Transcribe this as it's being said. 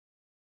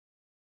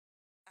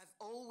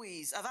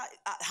always,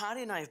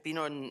 Harry and I have been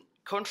on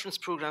conference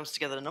programmes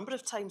together a number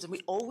of times, and we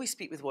always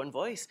speak with one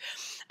voice.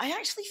 I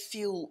actually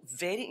feel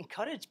very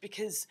encouraged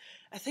because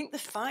I think the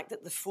fact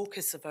that the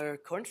focus of our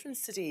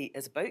conference today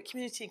is about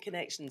community and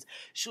connections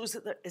shows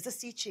that there is a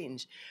sea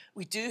change.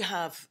 We do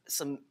have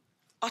some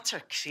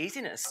utter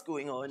craziness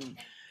going on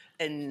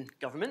in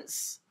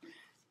governments,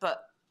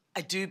 but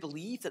I do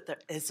believe that there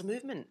is a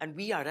movement, and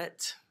we are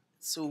it.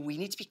 So we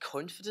need to be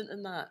confident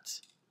in that.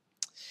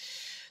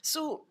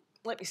 So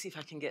let me see if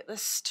I can get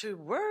this to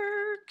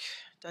work.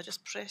 Did I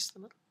just press the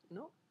middle?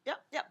 No?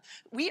 Yeah.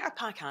 We are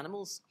pack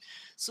animals.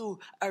 So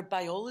our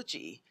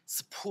biology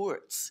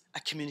supports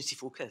a community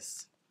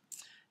focus.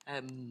 Wait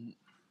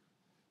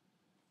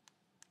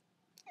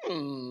a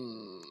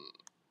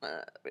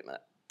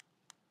minute.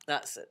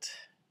 That's it.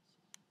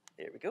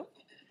 There we go.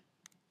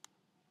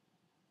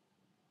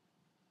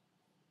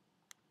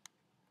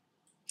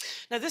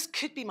 Now, this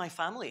could be my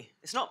family.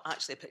 It's not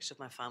actually a picture of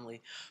my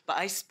family, but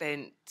I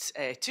spent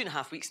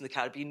 2.5 weeks in the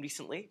Caribbean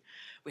recently.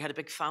 We had a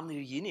big family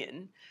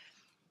reunion.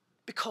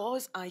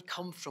 Because I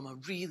come from a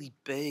really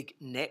big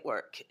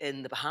network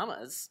in the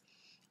Bahamas,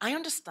 I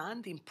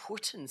understand the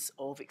importance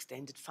of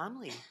extended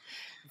family.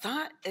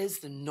 That is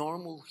the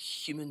normal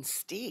human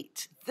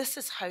state. This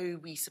is how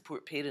we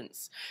support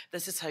parents.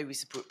 This is how we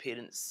support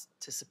parents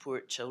to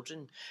support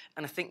children.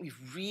 And I think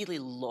we've really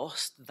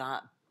lost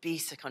that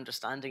basic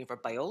understanding of our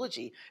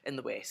biology in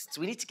the West.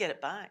 So we need to get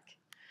it back.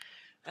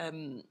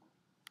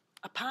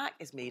 A pack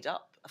is made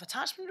up of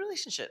attachment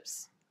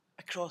relationships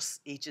across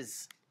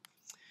ages.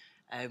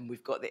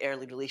 We've got the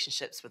early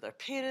relationships with our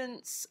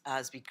parents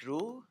as we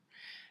grow.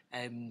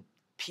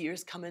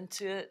 Peers come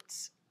into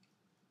it.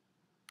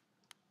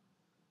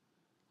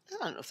 I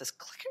don't know if this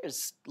clicker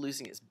is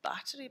losing its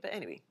battery, but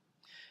anyway.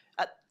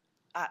 At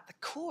the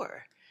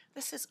core,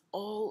 this is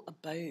all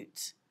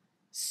about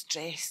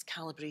stress,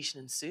 calibration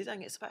and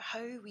soothing. It's about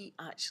how we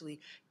actually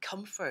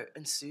comfort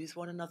and soothe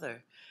one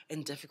another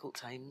in difficult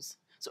times.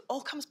 So it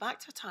all comes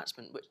back to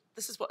attachment, which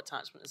this is what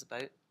attachment is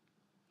about.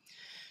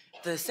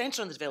 The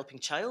Centre on the Developing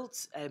Child,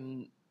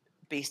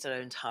 based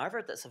around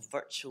Harvard, that's a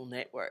virtual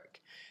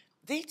network,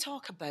 they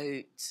talk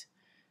about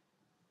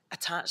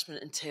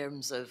attachment in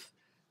terms of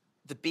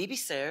the baby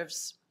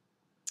serves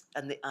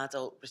and the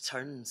adult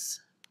returns.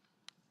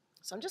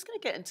 So I'm just going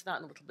to get into that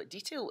in a little bit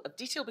of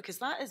detail because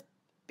that is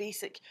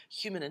basic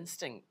human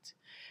instinct.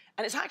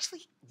 And it's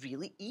actually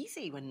really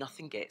easy when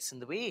nothing gets in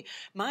the way.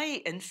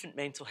 My infant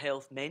mental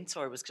health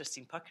mentor was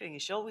Christine Puckering,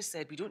 and she always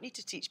said, we don't need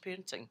to teach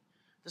parenting.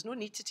 There's no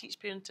need to teach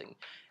parenting.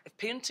 If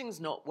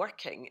parenting's not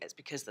working, it's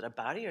because there are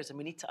barriers, and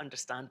we need to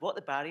understand what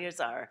the barriers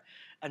are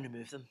and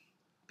remove them,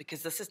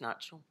 because this is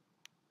natural.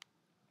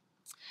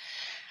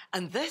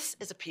 And this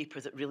is a paper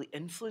that really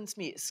influenced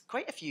me. It's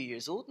quite a few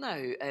years old now.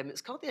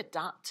 It's called the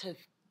Adaptive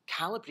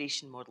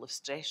Calibration Model of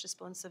Stress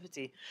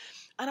Responsivity.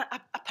 And I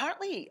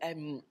apparently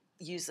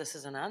use this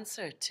as an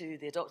answer to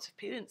the adoptive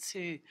parents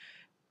who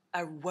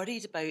are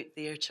worried about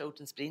their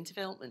children's brain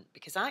development,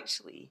 because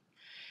actually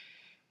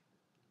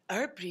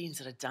our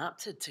brains are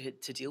adapted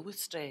to deal with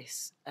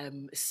stress,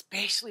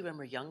 especially when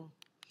we're young.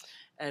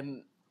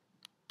 And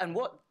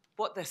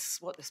what this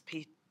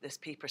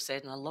paper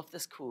said, and I love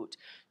this quote,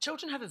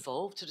 children have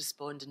evolved to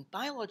respond in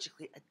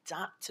biologically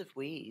adaptive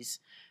ways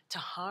to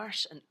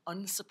harsh and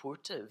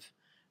unsupportive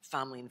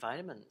family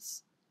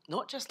environments,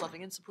 not just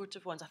loving and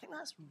supportive ones. I think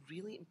that's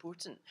really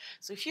important.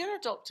 So if you're an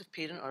adoptive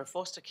parent or a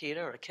foster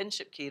carer or a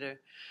kinship carer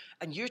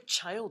and your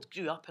child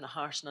grew up in a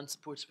harsh and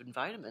unsupportive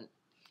environment,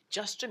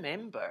 just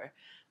remember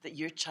that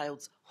your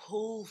child's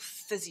whole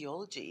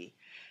physiology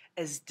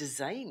is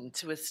designed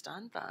to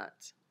withstand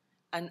that.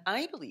 And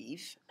I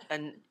believe,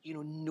 and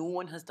no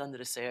one has done the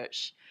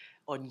research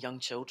on young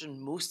children.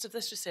 Most of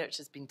this research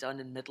has been done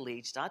in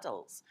middle-aged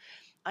adults.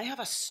 I have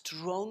a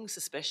strong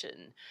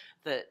suspicion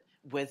that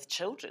with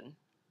children,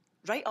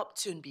 right up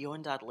to and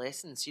beyond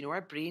adolescence,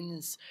 our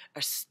brains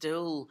are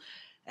still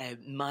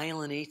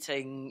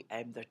myelinating,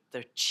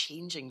 they're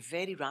changing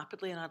very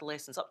rapidly in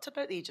adolescence, up to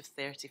about the age of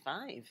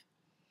 35.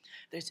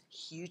 There's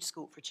huge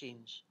scope for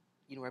change.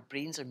 Our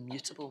brains are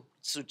mutable,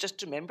 so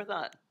just remember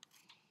that.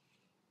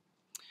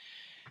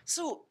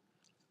 So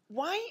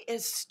why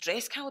is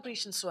stress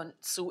calibration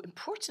so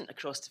important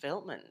across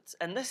development?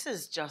 And this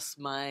is just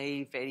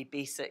my very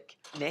basic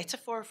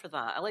metaphor for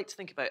that. I like to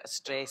think about a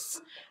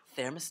stress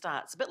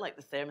thermostat. It's a bit like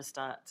the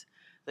thermostat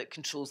that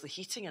controls the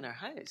heating in our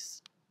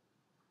house.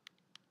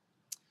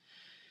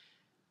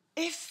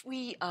 If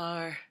we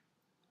are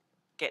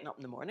getting up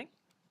in the morning,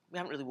 we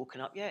haven't really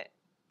woken up yet,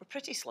 we're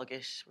pretty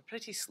sluggish, we're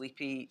pretty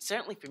sleepy.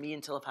 Certainly for me,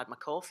 until I've had my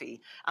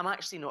coffee, I'm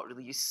actually not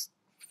really used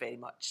very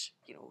much,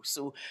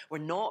 so we're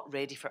not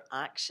ready for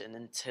action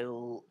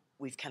until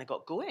we've kind of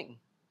got going.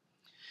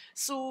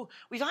 So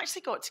we've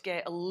actually got to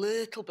get a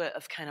little bit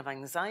of kind of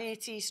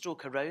anxiety,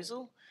 stroke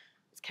arousal.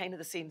 It's kind of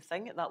the same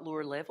thing at that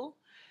lower level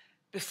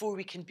before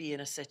we can be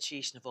in a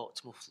situation of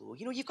optimal flow.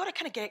 You've got to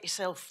kind of get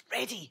yourself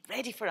ready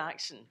for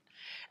action.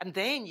 And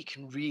then you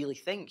can really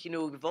think,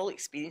 we've all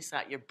experienced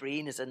that, your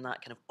brain is in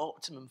that kind of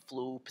optimum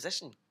flow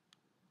position.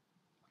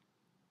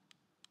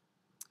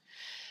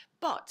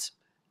 But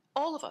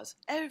all of us,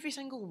 every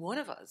single one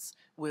of us,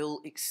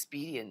 will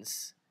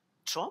experience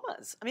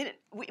traumas. I mean,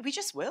 we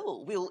just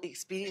will. We'll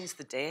experience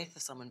the death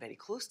of someone very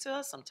close to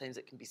us. Sometimes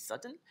it can be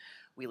sudden.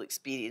 We'll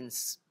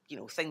experience,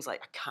 things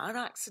like a car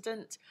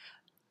accident.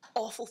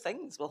 Awful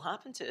things will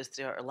happen to us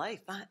throughout our life.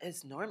 That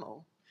is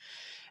normal.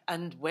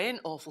 And when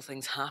awful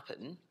things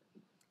happen,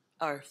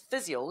 our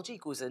physiology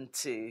goes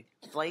into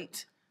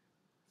fight,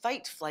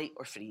 flight,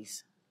 or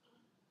freeze.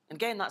 And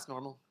again, that's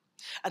normal.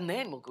 And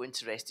then we'll go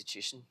into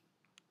restitution.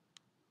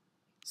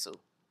 So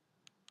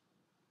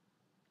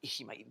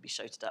you might even be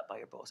shouted at by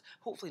your boss.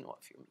 Hopefully not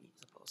if you're me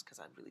as a boss, because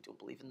I really don't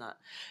believe in that.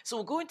 So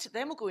we'll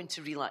go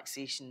into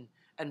relaxation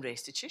and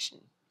restitution.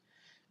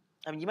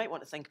 I mean, you might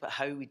want to think about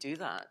how we do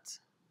that.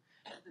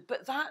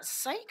 But that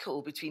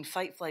cycle between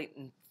fight, flight,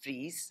 and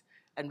freeze,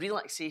 and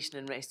relaxation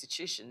and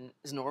restitution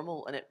is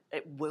normal, and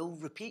it will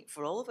repeat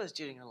for all of us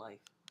during our life.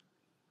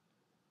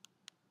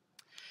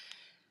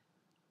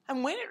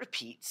 And when it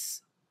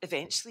repeats,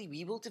 eventually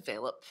we will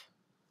develop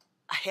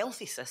a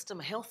healthy system,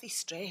 a healthy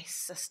stress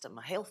system,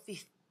 a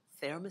healthy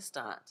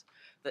thermostat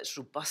that's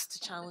robust to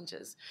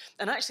challenges.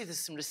 And actually there's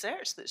some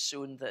research that's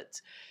shown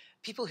that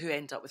people who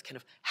end up with kind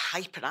of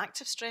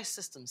hyperactive stress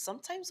systems,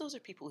 sometimes those are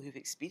people who've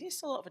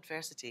experienced a lot of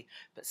adversity,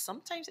 but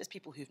sometimes it's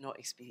people who've not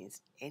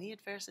experienced any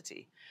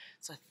adversity.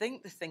 So I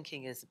think the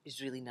thinking is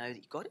really now that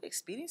you've got to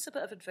experience a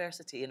bit of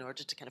adversity in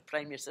order to kind of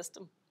prime your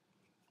system,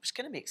 which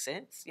kind of makes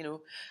sense.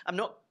 I'm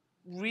not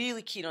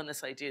really keen on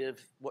this idea of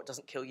what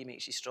doesn't kill you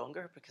makes you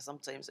stronger, because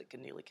sometimes it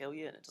can nearly kill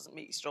you and it doesn't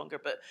make you stronger.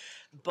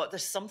 But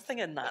there's something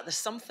in that. There's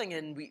something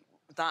in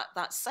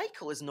that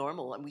cycle is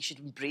normal, and we should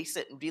embrace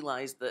it and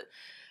realise that.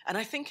 And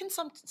I think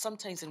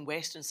sometimes in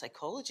Western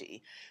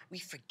psychology, we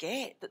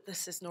forget that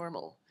this is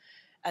normal,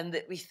 and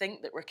that we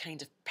think that we're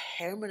kind of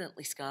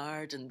permanently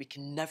scarred and we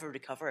can never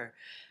recover.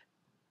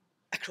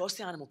 Across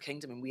the animal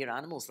kingdom, and we are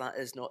animals, that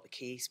is not the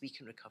case. We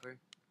can recover.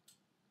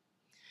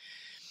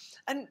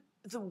 And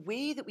the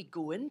way that we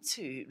go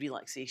into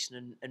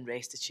relaxation and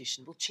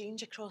restitution will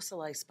change across the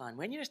lifespan.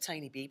 When you're a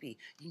tiny baby,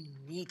 you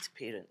need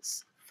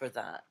parents for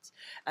that.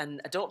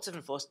 And adoptive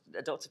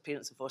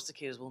parents and foster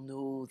carers will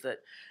know that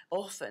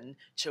often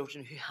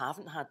children who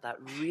haven't had that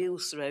real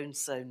surround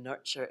sound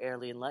nurture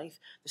early in life,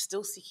 they're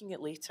still seeking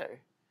it later.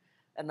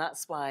 And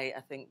that's why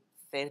I think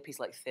therapies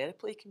like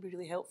Theraplay can be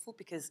really helpful,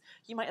 because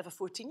you might have a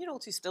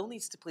 14-year-old who still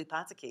needs to play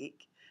pat a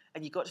cake,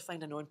 and you've got to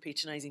find a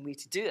non-patronising way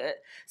to do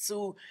it.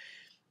 So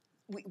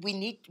we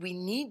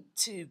need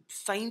to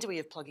find a way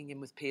of plugging in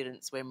with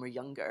parents when we're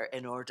younger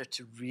in order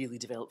to really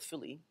develop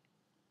fully.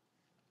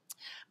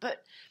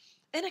 But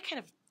in a kind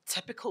of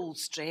typical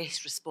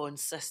stress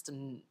response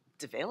system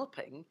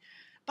developing,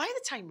 by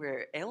the time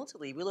we're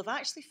elderly, we'll have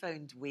actually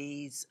found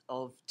ways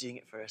of doing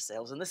it for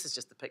ourselves. And this is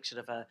just a picture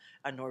of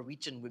a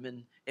Norwegian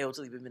woman,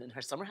 elderly woman in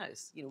her summer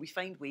house. We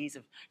find ways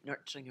of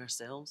nurturing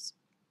ourselves.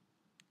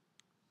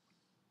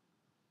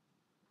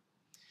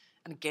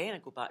 And again, I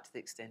go back to the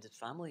extended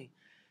family.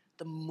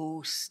 The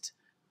most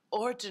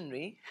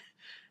ordinary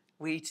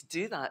way to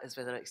do that is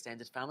with our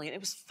extended family. And it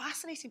was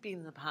fascinating being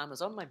in the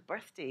Bahamas on my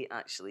birthday,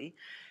 actually.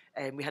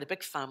 We had a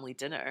big family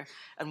dinner.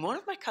 And one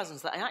of my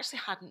cousins that I actually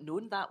hadn't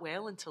known that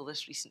well until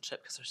this recent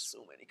trip, because there's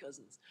so many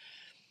cousins,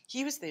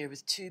 he was there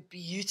with two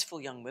beautiful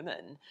young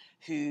women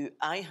who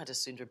I had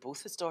assumed were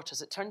both his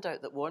daughters. It turned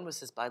out that one was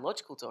his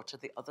biological daughter,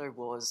 the other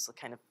was a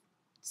kind of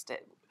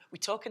we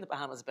talk in the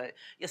Bahamas about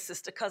your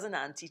sister, cousin,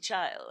 auntie,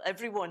 child.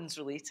 Everyone's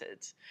related.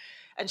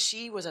 And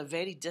she was a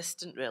very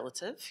distant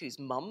relative whose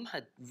mum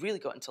had really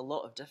got into a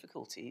lot of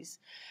difficulties.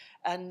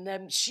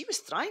 And she was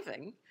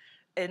thriving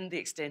in the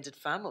extended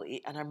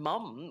family. And her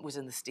mum was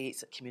in the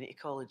States at community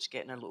college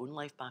getting her own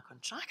life back on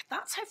track.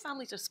 That's how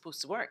families are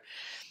supposed to work.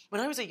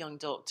 When I was a young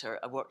doctor,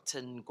 I worked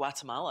in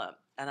Guatemala,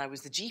 and I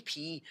was the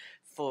GP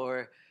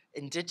for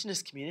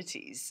indigenous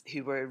communities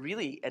who were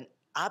really in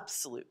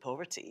absolute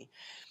poverty.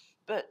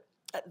 But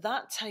at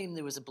that time,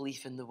 there was a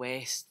belief in the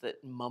West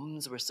that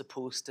mums were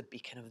supposed to be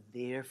kind of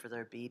there for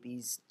their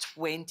babies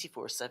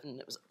 24/7.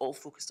 It was all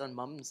focused on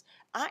mums.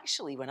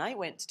 Actually, when I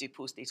went to do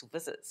postnatal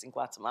visits in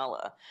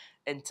Guatemala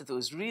into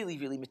those really,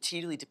 really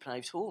materially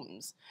deprived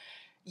homes,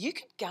 you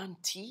could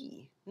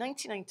guarantee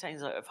 99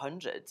 times out of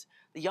 100,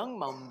 the young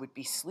mum would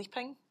be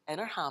sleeping in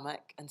her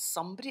hammock and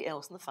somebody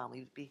else in the family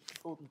would be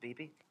holding the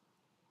baby,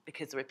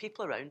 because there were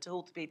people around to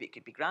hold the baby. It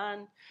could be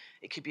gran,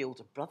 it could be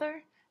older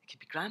brother, it could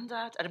be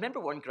granddad. I remember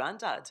one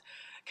granddad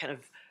kind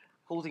of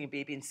holding a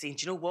baby and saying,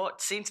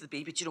 saying to the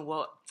baby, do you know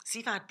what? See,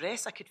 if I had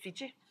breasts, I could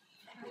feed you.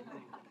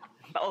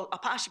 But I'll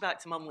pass you back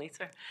to mum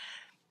later.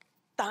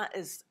 That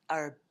is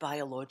our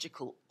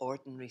biological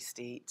ordinary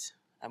state,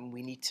 and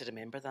we need to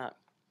remember that.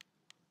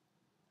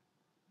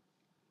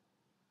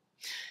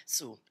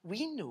 So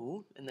we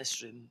know in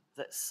this room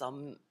that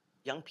some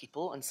young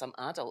people and some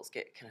adults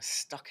get kind of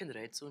stuck in the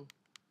red zone.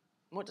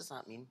 What does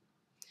that mean?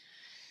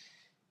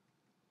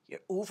 You're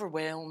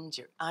overwhelmed,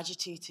 you're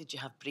agitated, you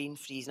have brain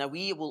freeze. Now,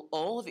 we will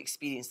all have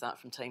experienced that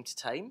from time to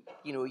time.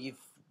 You've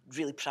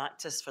really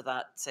practiced for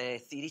that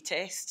theory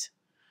test.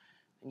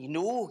 And you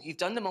know you've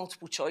done the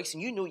multiple choice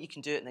and you know you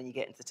can do it, and then you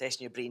get into the test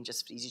and your brain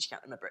just freezes. You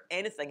can't remember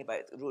anything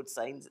about the road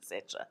signs,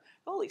 etc.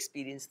 We've all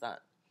experienced that.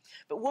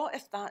 But what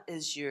if that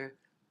is your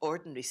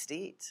ordinary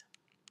state?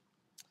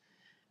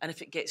 And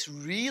if it gets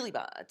really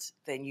bad,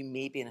 then you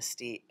may be in a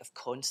state of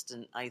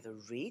constant either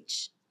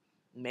rage.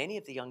 Many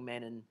of the young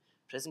men in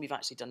prison, we've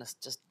actually done this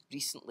just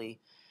recently,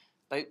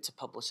 about to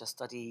publish a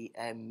study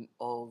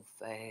of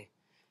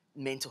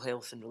mental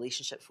health and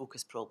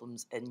relationship-focused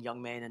problems in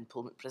young men in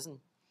Pullman prison.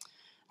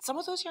 Some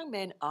of those young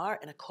men are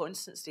in a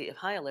constant state of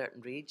high alert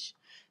and rage.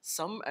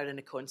 Some are in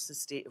a constant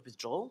state of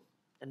withdrawal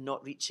and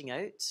not reaching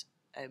out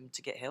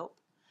to get help.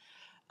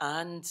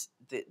 And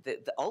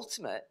the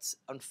ultimate,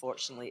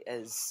 unfortunately,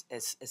 is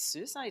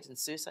suicide. And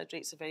suicide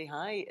rates are very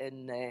high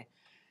in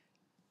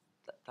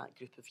that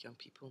group of young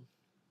people.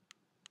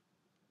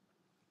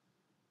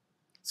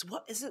 So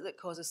what is it that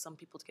causes some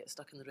people to get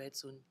stuck in the red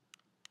zone?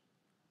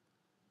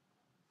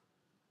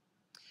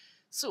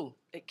 So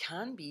it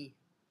can be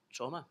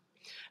trauma.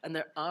 And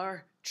there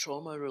are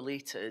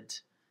trauma-related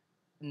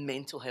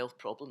mental health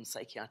problems,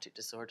 psychiatric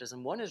disorders,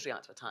 and one is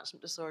reactive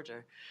attachment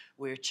disorder,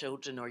 where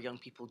children or young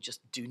people just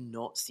do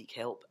not seek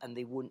help and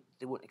they won't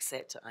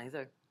accept it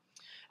either.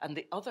 And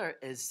the other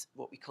is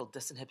what we call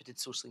disinhibited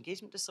social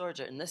engagement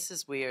disorder, and this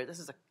is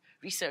a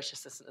research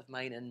assistant of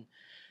mine in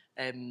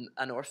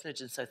an orphanage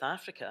in South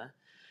Africa,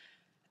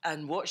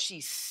 and what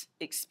she's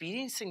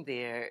experiencing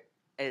there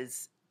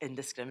is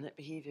indiscriminate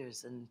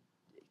behaviours, and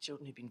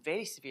children who've been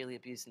very severely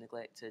abused and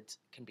neglected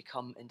can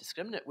become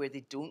indiscriminate, where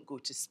they don't go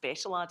to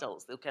special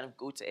adults, they'll kind of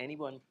go to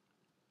anyone.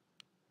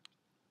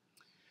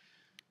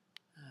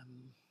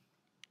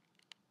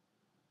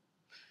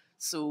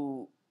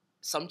 So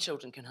some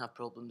children can have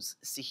problems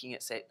seeking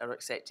or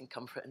accepting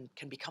comfort and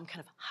can become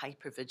kind of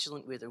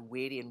hyper-vigilant, where they're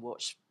wary and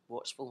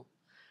watchful,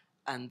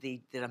 and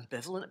they're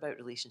ambivalent about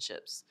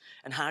relationships.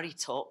 And Harry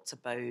talked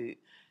about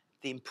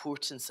the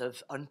importance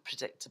of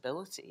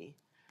unpredictability.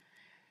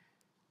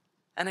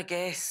 And I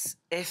guess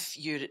if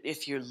your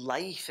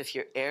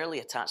early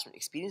attachment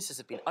experiences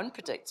have been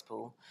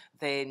unpredictable,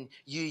 then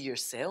you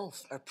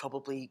yourself are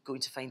probably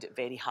going to find it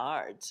very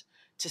hard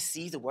to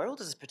see the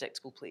world as a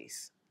predictable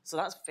place. So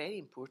that's very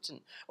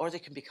important. Or they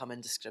can become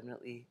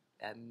indiscriminately,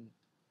 in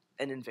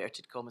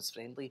inverted commas,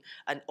 friendly.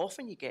 And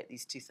often you get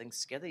these two things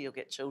together. You'll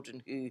get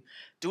children who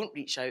don't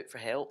reach out for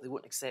help, they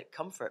won't accept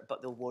comfort,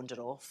 but they'll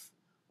wander off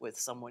with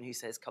someone who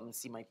says, "Come and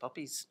see my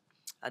puppies,"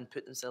 and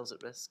put themselves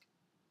at risk.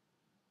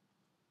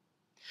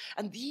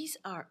 And these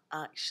are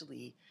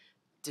actually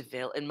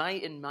in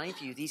my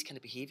view, these kind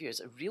of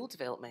behaviours are real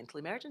developmental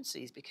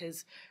emergencies,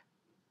 because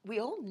we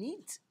all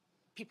need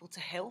people to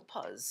help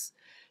us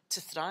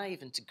to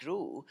thrive and to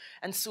grow.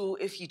 And so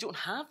if you don't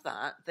have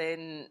that,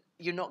 then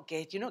you're not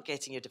getting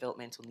your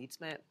developmental needs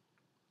met.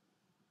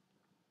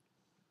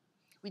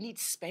 We need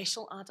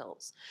special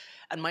adults.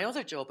 And my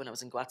other job when I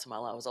was in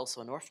Guatemala, I was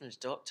also an orphanage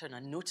doctor, and I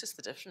noticed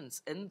the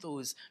difference in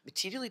those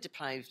materially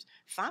deprived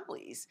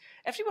families.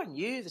 Everyone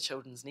knew the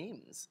children's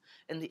names.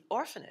 In the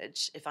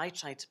orphanage, if I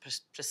tried to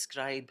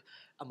prescribe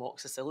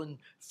amoxicillin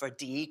for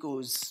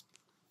Diego's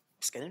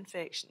skin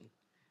infection,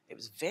 it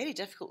was very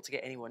difficult to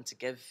get anyone to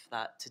give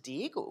that to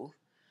Diego.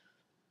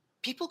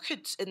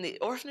 The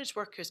orphanage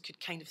workers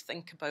could kind of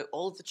think about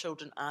all of the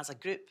children as a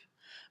group,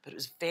 but it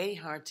was very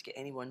hard to get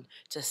anyone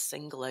to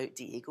single out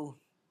Diego.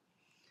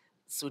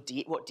 So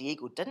what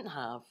Diego didn't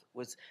have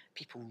was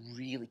people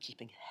really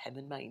keeping him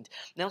in mind.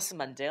 Nelson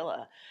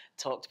Mandela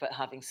talked about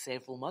having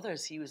several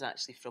mothers. He was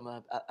actually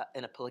from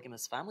in a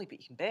polygamous family, but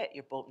you can bet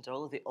your bottom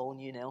dollar they all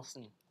knew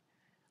Nelson.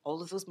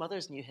 All of those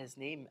mothers knew his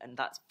name, and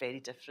that's very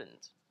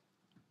different.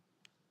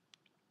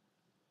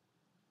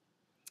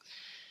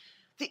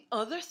 The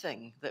other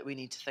thing that we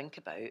need to think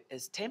about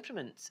is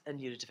temperament and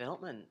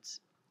neurodevelopment.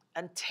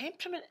 And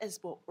temperament is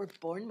what we're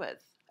born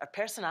with. Our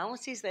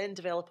personalities then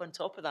develop on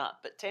top of that,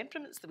 but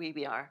temperament's the way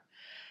we are,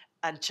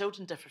 and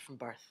children differ from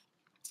birth.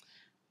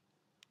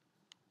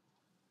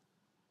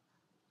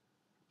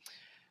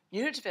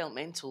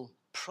 Neurodevelopmental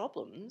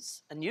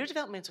problems and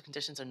neurodevelopmental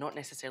conditions are not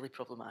necessarily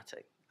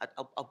problematic.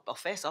 I'll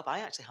fess up, I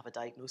actually have a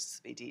diagnosis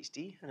of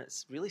ADHD, and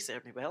it's really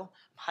served me well.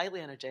 I'm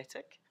highly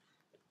energetic.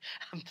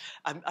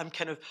 I'm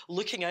kind of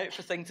looking out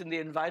for things in the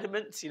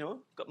environment,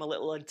 got my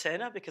little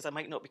antenna because I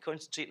might not be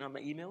concentrating on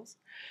my emails.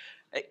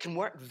 It can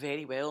work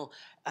very well.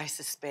 I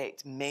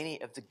suspect many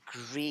of the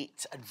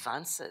great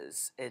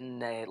advances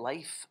in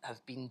life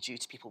have been due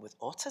to people with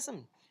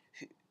autism,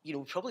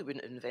 who probably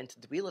wouldn't have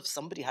invented the wheel if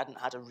somebody hadn't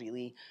had a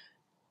really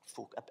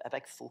a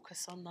big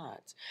focus on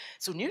that.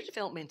 So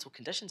neurodevelopmental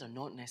conditions are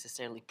not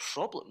necessarily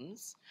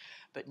problems,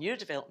 but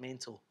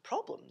neurodevelopmental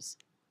problems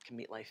can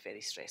make life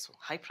very stressful.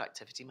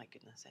 Hyperactivity, my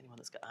goodness, anyone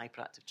that's got a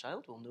hyperactive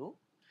child will know.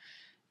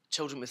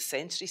 Children with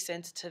sensory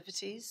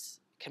sensitivities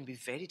can be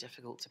very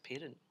difficult to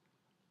parent.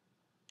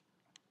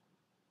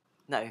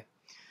 Now,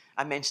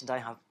 I mentioned I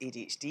have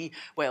ADHD.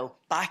 Well,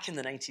 back in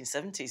the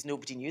 1970s,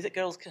 nobody knew that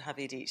girls could have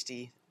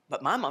ADHD,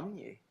 but my mum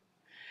knew.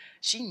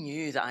 she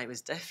knew that I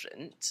was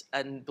different,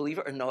 and believe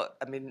it or not,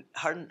 I mean,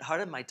 her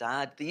and my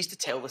dad, they used to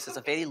tell this as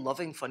a very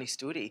loving, funny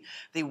story.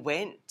 They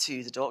went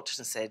to the doctors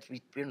and said,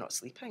 we're not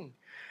sleeping.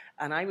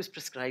 And I was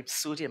prescribed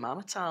sodium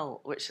amytal,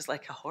 which is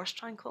like a horse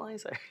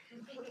tranquilizer.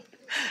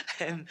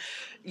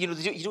 You know,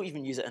 you don't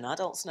even use it in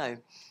adults now.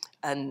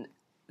 And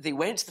they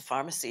went to the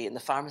pharmacy, and the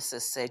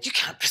pharmacist said, you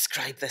can't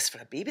prescribe this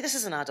for a baby. This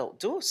is an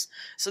adult dose.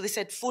 So they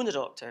said, phone the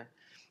doctor.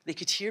 They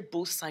could hear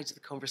both sides of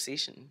the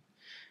conversation.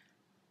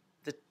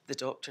 The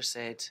doctor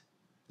said,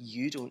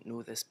 you don't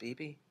know this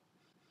baby.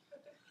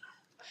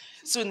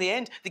 So in the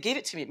end, they gave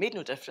it to me. It made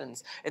no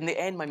difference. In the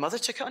end, my mother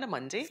took it on a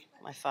Monday.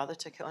 My father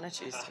took it on a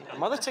Tuesday. My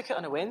mother took it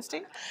on a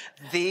Wednesday.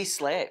 They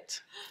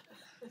slept.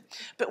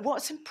 But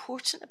what's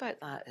important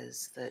about that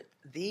is that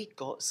they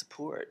got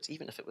support,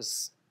 even if it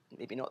was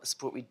maybe not the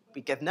support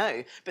we give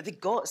now, but they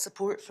got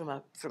support from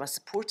a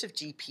supportive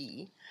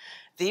GP.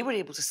 They were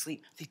able to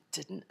sleep. They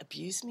didn't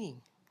abuse me.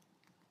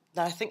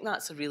 Now, I think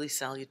that's a really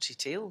salutary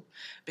tale,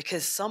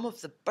 because some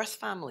of the birth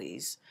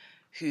families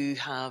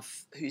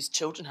whose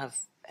children have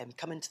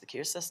come into the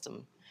care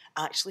system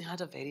actually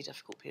had a very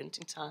difficult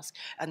parenting task,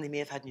 and they may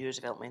have had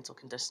neurodevelopmental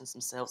conditions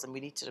themselves, and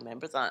we need to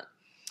remember that.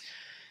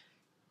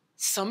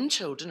 Some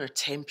children are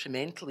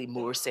temperamentally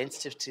more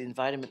sensitive to the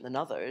environment than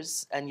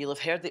others, and you'll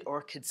have heard the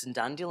orchids and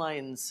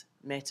dandelions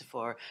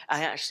metaphor.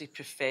 I actually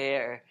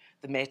prefer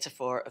the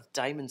metaphor of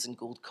diamonds and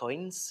gold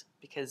coins,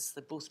 because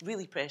they're both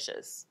really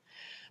precious.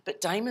 But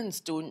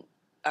diamonds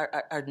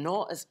are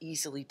not as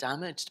easily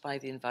damaged by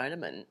the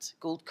environment.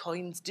 Gold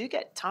coins do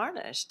get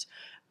tarnished,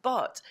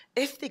 but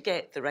if they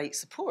get the right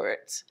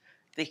support,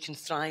 they can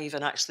thrive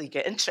and actually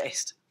get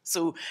interest.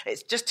 So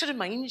it's just to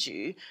remind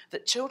you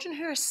that children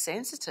who are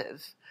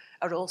sensitive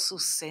are also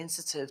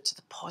sensitive to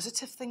the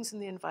positive things in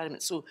the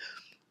environment. So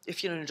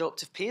if you're an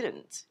adoptive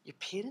parent, your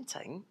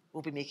parenting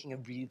will be making a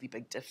really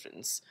big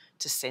difference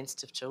to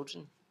sensitive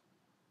children.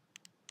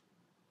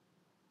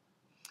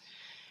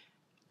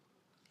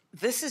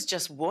 This is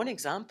just one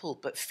example,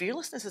 but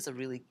fearlessness is a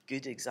really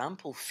good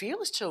example.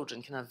 Fearless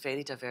children can have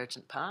very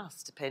divergent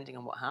paths depending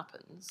on what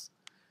happens.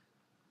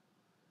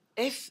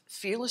 If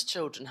fearless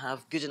children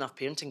have good enough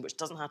parenting, which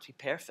doesn't have to be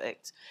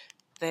perfect,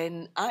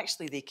 then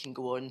actually they can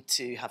go on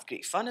to have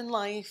great fun in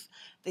life.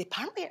 They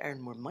apparently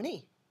earn more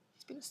money.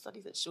 There's been a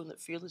study that's shown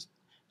that fearless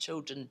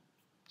children,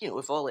 you know,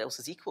 if all else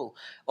is equal,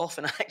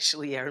 often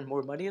actually earn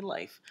more money in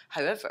life.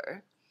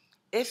 However,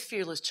 if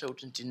fearless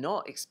children do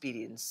not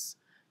experience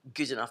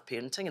good enough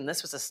parenting, and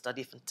this was a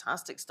study, a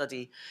fantastic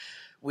study,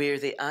 where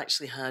they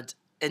actually had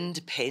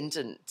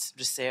independent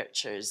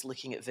researchers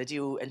looking at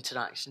video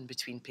interaction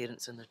between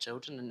parents and their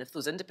children, and if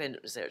those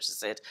independent researchers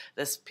said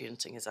this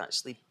parenting is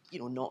actually, you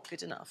know, not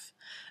good enough,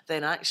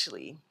 then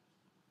actually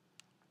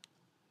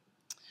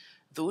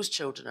those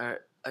children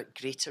are at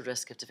greater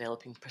risk of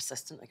developing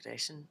persistent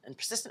aggression, and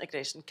persistent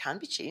aggression can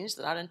be changed.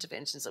 There are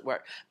interventions that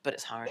work, but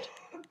it's hard.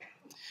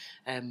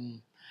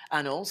 And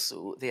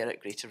also they are at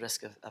greater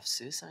risk of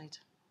suicide.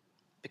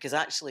 Because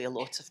actually a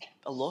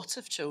lot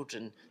of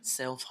children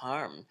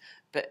self-harm,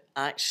 but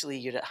actually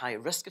you're at higher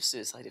risk of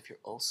suicide if you're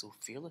also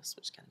fearless,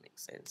 which kind of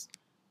makes sense.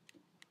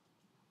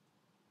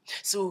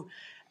 So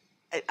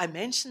I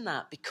mention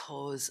that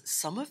because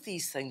some of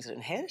these things are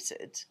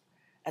inherited,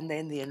 and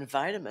then the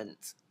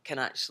environment can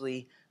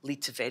actually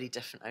lead to very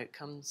different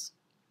outcomes.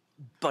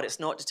 But it's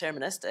not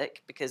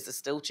deterministic, because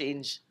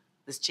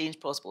there's change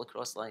possible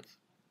across life.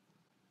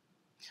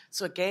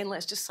 So again,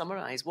 let's just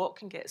summarise. What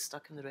can get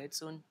stuck in the red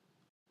zone?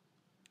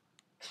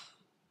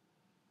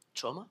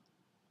 Trauma.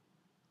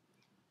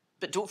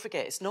 But don't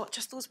forget, it's not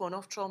just those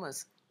one-off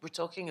traumas. We're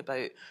talking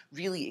about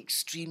really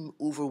extreme,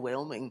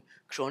 overwhelming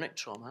chronic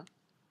trauma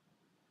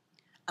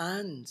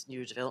and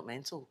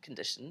neurodevelopmental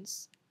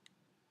conditions,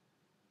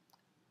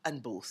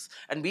 and both.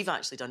 And we've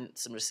actually done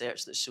some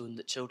research that's shown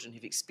that children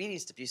who've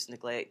experienced abuse and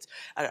neglect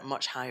are at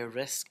much higher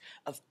risk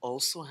of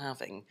also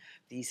having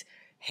these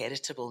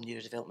heritable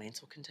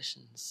neurodevelopmental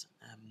conditions,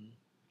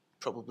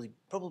 probably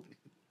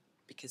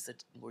because they're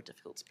more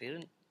difficult to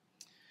parent.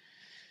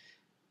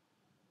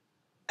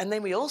 And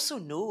then we also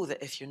know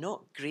that if you're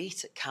not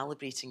great at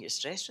calibrating your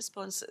stress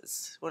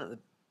responses, one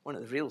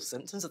of the real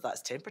symptoms of that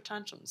is temper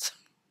tantrums.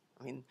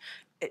 I mean,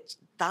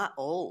 that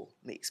all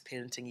makes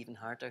parenting even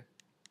harder.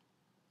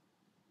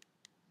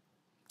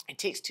 It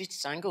takes two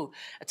to tango.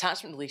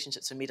 Attachment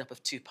relationships are made up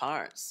of two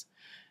parts.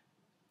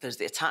 There's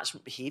the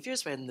attachment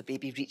behaviours when the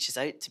baby reaches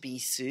out to be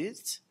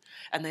soothed,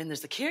 and then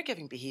there's the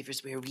caregiving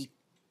behaviours where we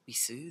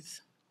soothe.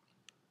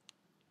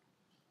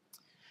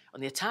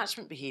 On the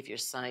attachment behaviour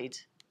side,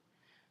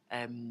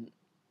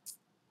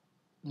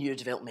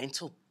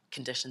 neurodevelopmental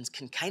conditions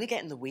can kind of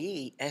get in the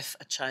way if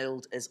a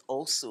child is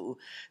also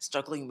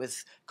struggling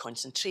with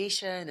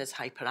concentration, is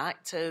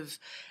hyperactive.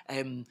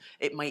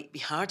 It might be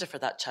harder for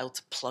that child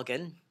to plug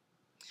in,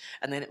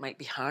 and then it might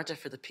be harder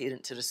for the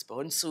parent to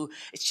respond. So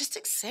it's just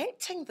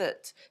accepting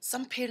that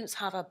some parents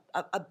have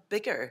a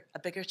bigger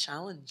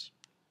challenge.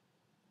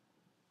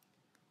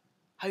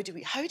 How do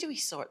we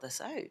sort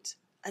this out?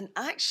 And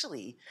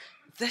actually,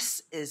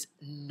 this is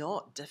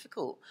not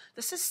difficult.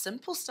 This is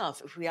simple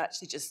stuff if we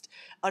actually just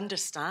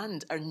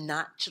understand our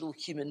natural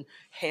human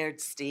herd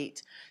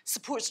state.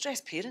 Support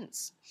stressed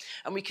parents.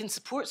 And we can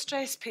support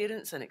stressed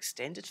parents and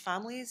extended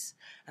families.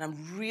 And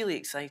I'm really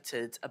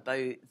excited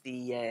about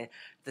the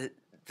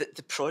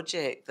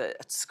project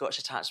that Scottish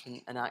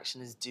Attachment and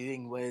Action is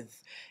doing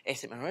with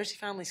ethnic minority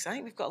families. I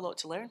think we've got a lot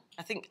to learn.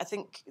 I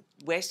think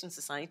Western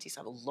societies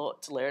have a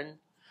lot to learn.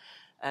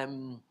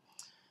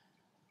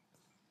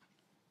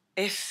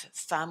 If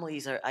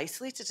families are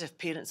isolated, if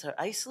parents are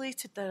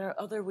isolated, there are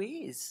other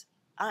ways.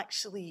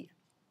 Actually,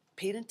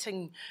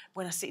 parenting,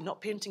 when I say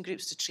not parenting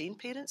groups to train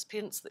parents,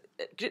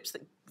 groups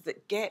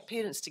that get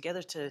parents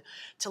together to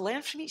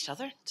learn from each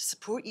other, to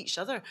support each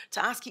other,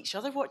 to ask each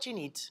other, what do you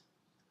need?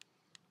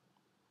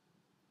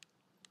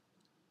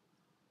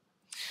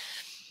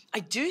 I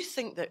do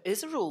think there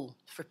is a role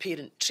for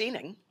parent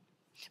training,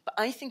 but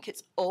I think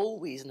it's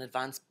always an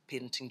advanced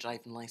parenting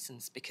driving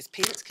licence, because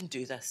parents can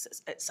do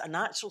this. It's a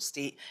natural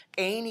state.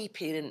 Any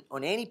parent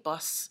on any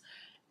bus,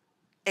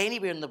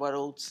 anywhere in the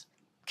world,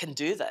 can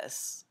do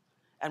this.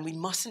 And we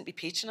mustn't be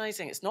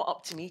patronising. It's not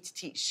up to me to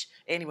teach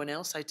anyone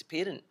else how to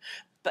parent.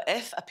 But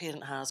if a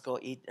parent has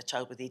got a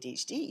child with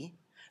ADHD,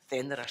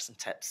 then there are some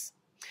tips.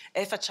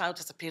 If a child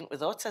has a parent with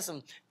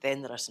autism,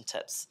 then there are some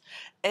tips.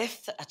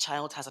 If a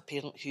child has a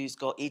parent who's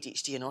got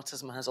ADHD and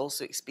autism and has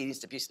also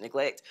experienced abuse and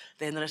neglect,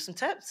 then there are some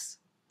tips.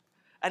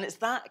 And it's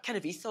that kind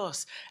of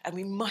ethos. And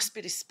we must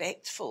be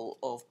respectful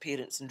of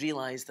parents and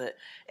realise that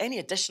any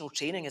additional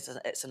training it's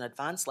an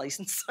advanced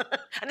licence.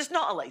 And it's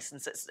not a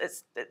licence.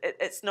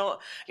 It's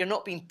not, you're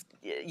not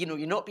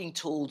being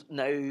told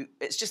now.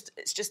 It's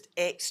just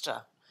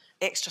extra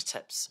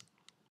tips.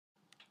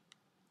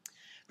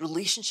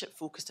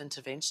 Relationship-focused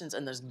interventions,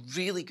 and there's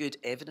really good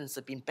evidence.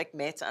 There have been big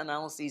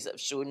meta-analyses that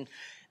have shown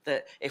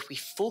that if we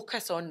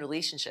focus on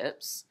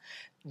relationships,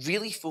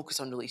 really focus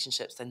on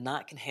relationships, then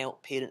that can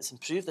help parents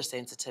improve their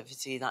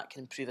sensitivity, that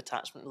can improve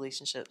attachment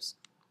relationships.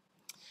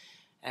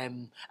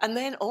 And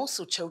then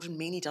also children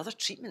may need other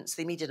treatments.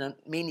 They may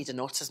need an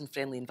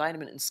autism-friendly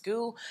environment in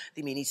school.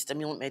 They may need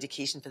stimulant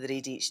medication for their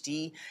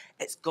ADHD.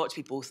 It's got to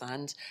be both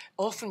and.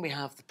 Often we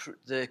have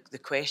the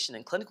question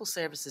in clinical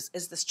services,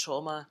 is this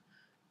trauma?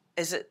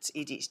 Is it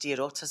ADHD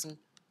or autism?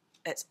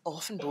 It's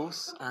often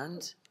both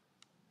and.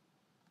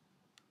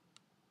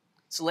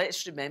 So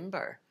let's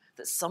remember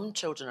that some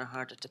children are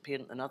harder to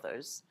parent than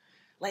others.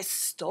 Let's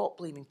stop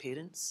blaming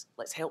parents.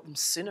 Let's help them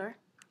sooner.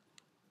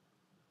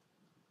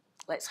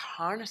 Let's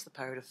harness the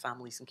power of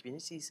families and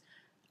communities.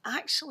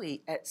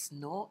 Actually, it's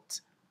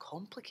not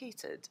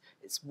complicated.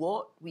 It's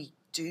what we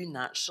do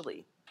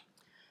naturally.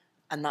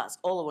 And that's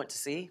all I want to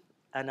say.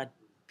 And I'd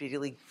be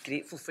really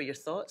grateful for your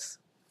thoughts.